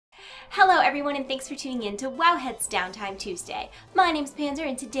Hello everyone, and thanks for tuning in to Wowhead's Downtime Tuesday. My name's Panzer,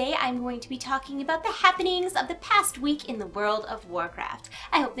 and today I'm going to be talking about the happenings of the past week in the world of Warcraft.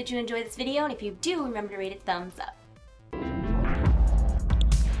 I hope that you enjoy this video, and if you do, remember to rate it thumbs up.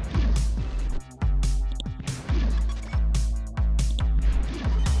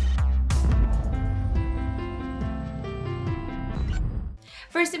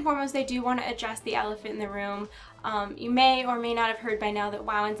 First and foremost, I do want to address the elephant in the room. You may or may not have heard by now that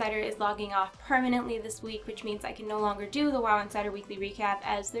WoW Insider is logging off permanently this week, which means I can no longer do the WoW Insider weekly recap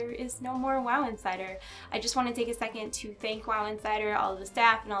as there is no more WoW Insider. I just want to take a second to thank WoW Insider, all of the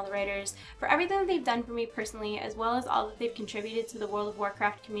staff and all the writers for everything that they've done for me personally, as well as all that they've contributed to the World of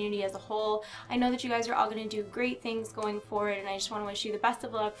Warcraft community as a whole. I know that you guys are all going to do great things going forward, and I just want to wish you the best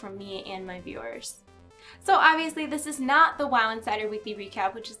of luck from me and my viewers. So obviously this is not the WoW Insider weekly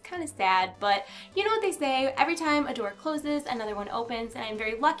recap, which is kind of sad, but you know what they say, every time a door closes, another one opens, and I'm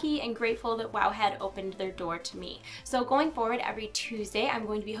very lucky and grateful that Wowhead opened their door to me. So going forward, every Tuesday I'm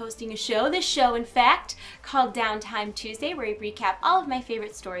going to be hosting a show, this show in fact, called Downtime Tuesday, where I recap all of my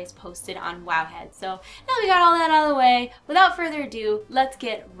favorite stories posted on Wowhead. So now that we got all that out of the way, without further ado, let's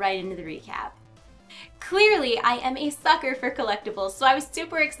get right into the recap. Clearly, I am a sucker for collectibles, so I was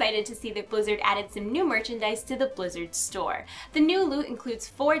super excited to see that Blizzard added some new merchandise to the Blizzard store. The new loot includes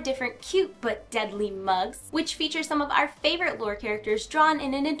 4 different cute but deadly mugs, which feature some of our favorite lore characters drawn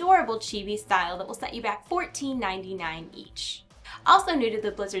in an adorable chibi style that will set you back $14.99 each. Also new to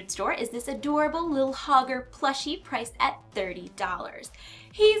the Blizzard store is this adorable little Hogger plushie priced at $30.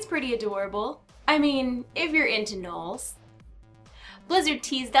 He's pretty adorable. I mean, if you're into gnolls. Blizzard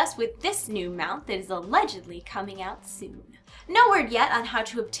teased us with this new mount that is allegedly coming out soon. No word yet on how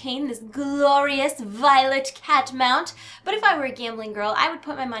to obtain this glorious violet cat mount, but if I were a gambling girl, I would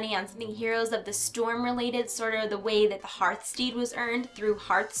put my money on something Heroes of the Storm related, sort of the way that the Hearthsteed was earned through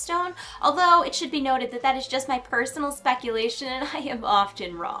Hearthstone, although it should be noted that that is just my personal speculation and I am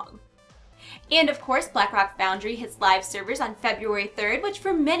often wrong. And of course, Blackrock Foundry hits live servers on February 3rd, which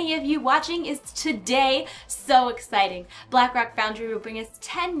for many of you watching is today. So exciting. Blackrock Foundry will bring us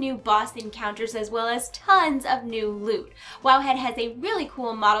 10 new boss encounters as well as tons of new loot. Wowhead has a really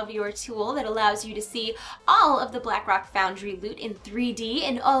cool model viewer tool that allows you to see all of the Blackrock Foundry loot in 3D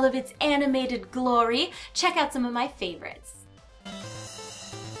in all of its animated glory. Check out some of my favorites.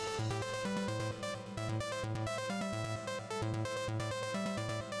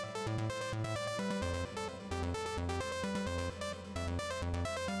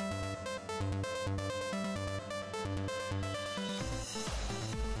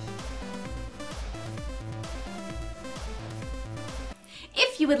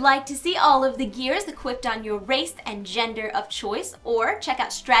 If you would like to see all of the gears equipped on your race and gender of choice, or check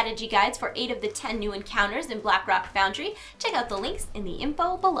out strategy guides for 8 of the 10 new encounters in Blackrock Foundry, check out the links in the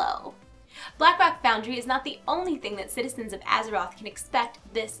info below. Blackrock Foundry is not the only thing that citizens of Azeroth can expect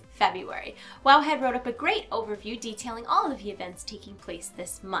this February. Wowhead wrote up a great overview detailing all of the events taking place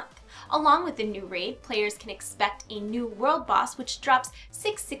this month. Along with the new raid, players can expect a new world boss which drops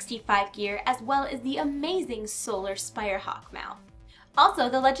 665 gear, as well as the amazing Solar Spirehawk mount. Also,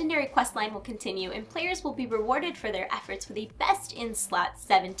 the legendary questline will continue, and players will be rewarded for their efforts with a best-in-slot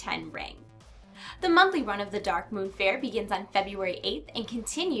 710 ring. The monthly run of the Dark Moon Fair begins on February 8th and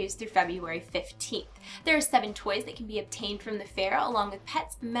continues through February 15th. There are 7 toys that can be obtained from the fair, along with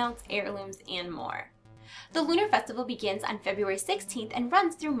pets, mounts, heirlooms, and more. The Lunar Festival begins on February 16th and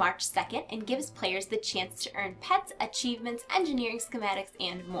runs through March 2nd and gives players the chance to earn pets, achievements, engineering schematics,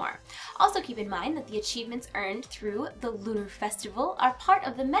 and more. Also keep in mind that the achievements earned through the Lunar Festival are part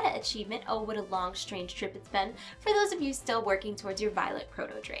of the meta achievement, Oh What a Long Strange Trip It's Been, for those of you still working towards your Violet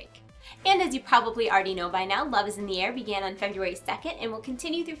Proto-Drake. And as you probably already know by now, Love is in the Air began on February 2nd and will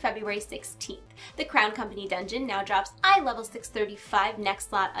continue through February 16th. The Crown Company dungeon now drops level 635 next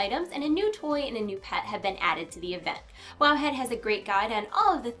slot items, and a new toy and a new pet have been added to the event. Wowhead has a great guide on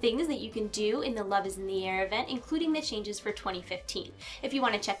all of the things that you can do in the Love is in the Air event, including the changes for 2015. If you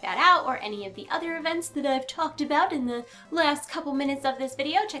want to check that out, or any of the other events that I've talked about in the last couple minutes of this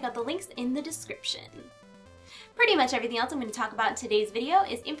video, check out the links in the description. Pretty much everything else I'm going to talk about in today's video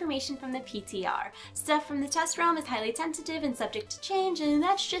is information from the PTR. Stuff from the test realm is highly tentative and subject to change, and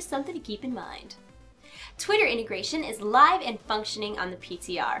that's just something to keep in mind. Twitter integration is live and functioning on the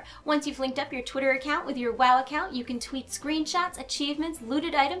PTR. Once you've linked up your Twitter account with your WoW account, you can tweet screenshots, achievements,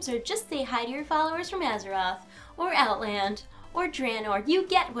 looted items, or just say hi to your followers from Azeroth, or Outland, or Draenor. You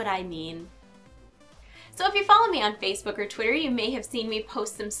get what I mean. So if you follow me on Facebook or Twitter, you may have seen me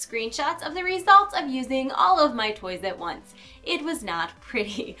post some screenshots of the results of using all of my toys at once. It was not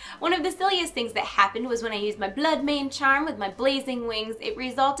pretty. One of the silliest things that happened was when I used my Blood Mane charm with my blazing wings, it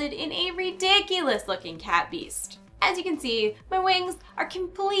resulted in a ridiculous looking cat beast. As you can see, my wings are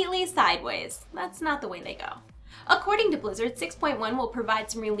completely sideways. That's not the way they go. According to Blizzard, 6.1 will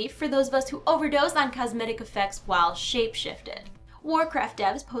provide some relief for those of us who overdose on cosmetic effects while shapeshifted. Warcraft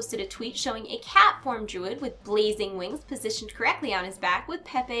devs posted a tweet showing a cat-formed druid with blazing wings positioned correctly on his back with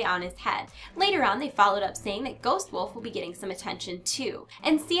Pepe on his head. Later on, they followed up saying that Ghost Wolf will be getting some attention too.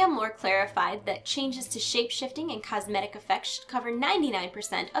 And CM Lore clarified that changes to shapeshifting and cosmetic effects should cover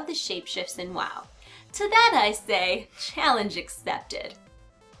 99% of the shapeshifts in WoW. To that I say, challenge accepted.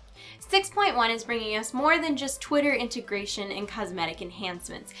 6.1 is bringing us more than just Twitter integration and cosmetic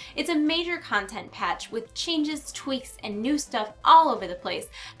enhancements. It's a major content patch with changes, tweaks, and new stuff all over the place.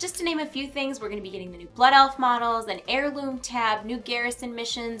 Just to name a few things, we're going to be getting the new Blood Elf models, an heirloom tab, new garrison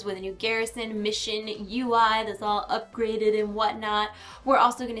missions with a new garrison mission UI that's all upgraded and whatnot. We're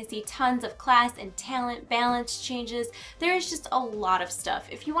also going to see tons of class and talent balance changes. There's just a lot of stuff.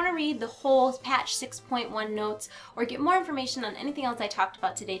 If you want to read the whole patch 6.1 notes or get more information on anything else I talked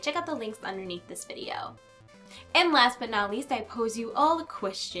about today, check out the links underneath this video. And last but not least, I pose you all a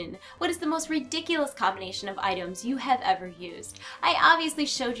question. What is the most ridiculous combination of items you have ever used? I obviously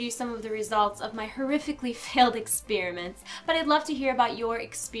showed you some of the results of my horrifically failed experiments, but I'd love to hear about your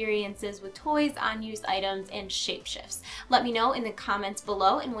experiences with toys, unused items, and shapeshifts. Let me know in the comments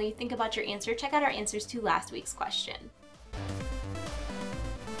below, and while you think about your answer, check out our answers to last week's question.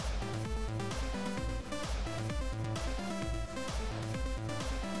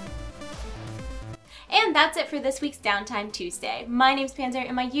 And that's it for this week's Downtime Tuesday. My name's Panzer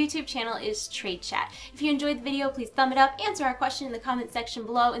and my YouTube channel is TradeChat. If you enjoyed the video, please thumb it up, answer our question in the comment section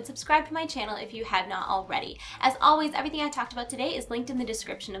below, and subscribe to my channel if you have not already. As always, everything I talked about today is linked in the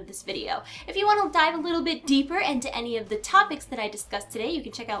description of this video. If you want to dive a little bit deeper into any of the topics that I discussed today, you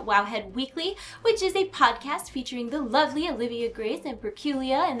can check out Wowhead Weekly, which is a podcast featuring the lovely Olivia Grace and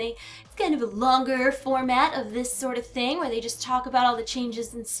Perculia, and it's kind of a longer format of this sort of thing where they just talk about all the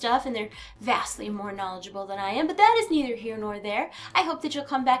changes and stuff, and they're vastly more knowledgeable than I am, but that is neither here nor there. I hope that you'll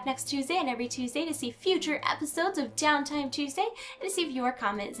come back next Tuesday and every Tuesday to see future episodes of Downtime Tuesday and to see your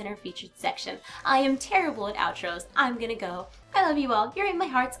comments in our featured section. I am terrible at outros. I'm gonna go. I love you all. You're in my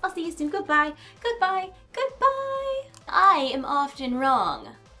hearts. I'll see you soon. Goodbye. Goodbye. Goodbye. I am often wrong.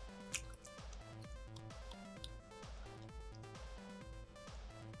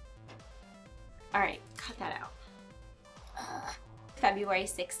 Alright, cut that out. February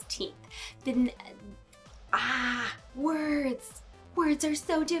 16th. Words. Words are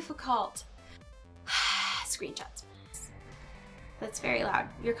so difficult. Screenshots. That's very loud.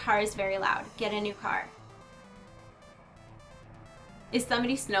 Your car is very loud. Get a new car. Is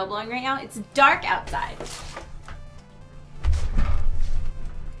somebody snowblowing right now? It's dark outside.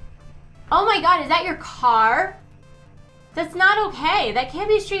 Oh my god, is that your car? That's not okay. That can't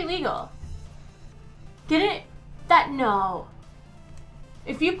be street legal. Get it? No.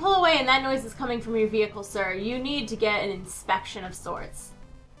 If you pull away and that noise is coming from your vehicle, sir, you need to get an inspection of sorts.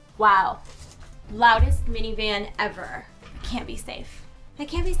 Wow. Loudest minivan ever. It can't be safe. That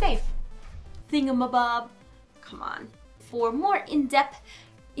can't be safe. Thingamabob. Come on. For more in-depth,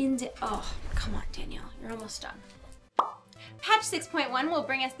 oh, come on, Danielle. You're almost done. Patch 6.1 will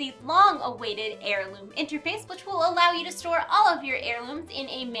bring us the long-awaited heirloom interface, which will allow you to store all of your heirlooms in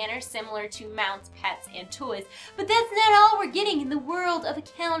a manner similar to mounts, pets, and toys. But that's not all we're getting in the world of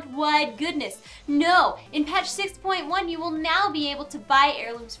account-wide goodness. No, in patch 6.1 you will now be able to buy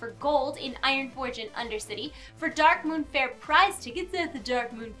heirlooms for gold in Ironforge and Undercity, for Dark Moon Fair prize tickets at the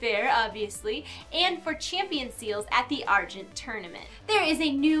Dark Moon Fair, obviously, and for champion seals at the Argent Tournament. There is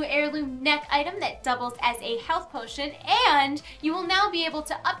a new heirloom neck item that doubles as a health potion, and you will now be able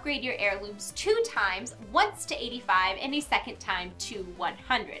to upgrade your heirlooms 2 times, once to 85 and a second time to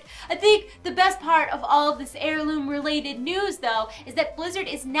 100. I think the best part of all of this heirloom related news though is that Blizzard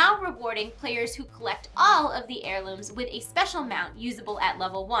is now rewarding players who collect all of the heirlooms with a special mount usable at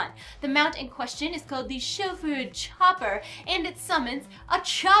level 1. The mount in question is called the Chauffeur Chopper, and it summons a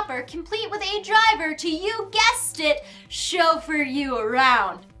chopper complete with a driver to, you guessed it, chauffeur you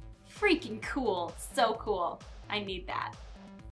around. Freaking cool. So cool. I need that.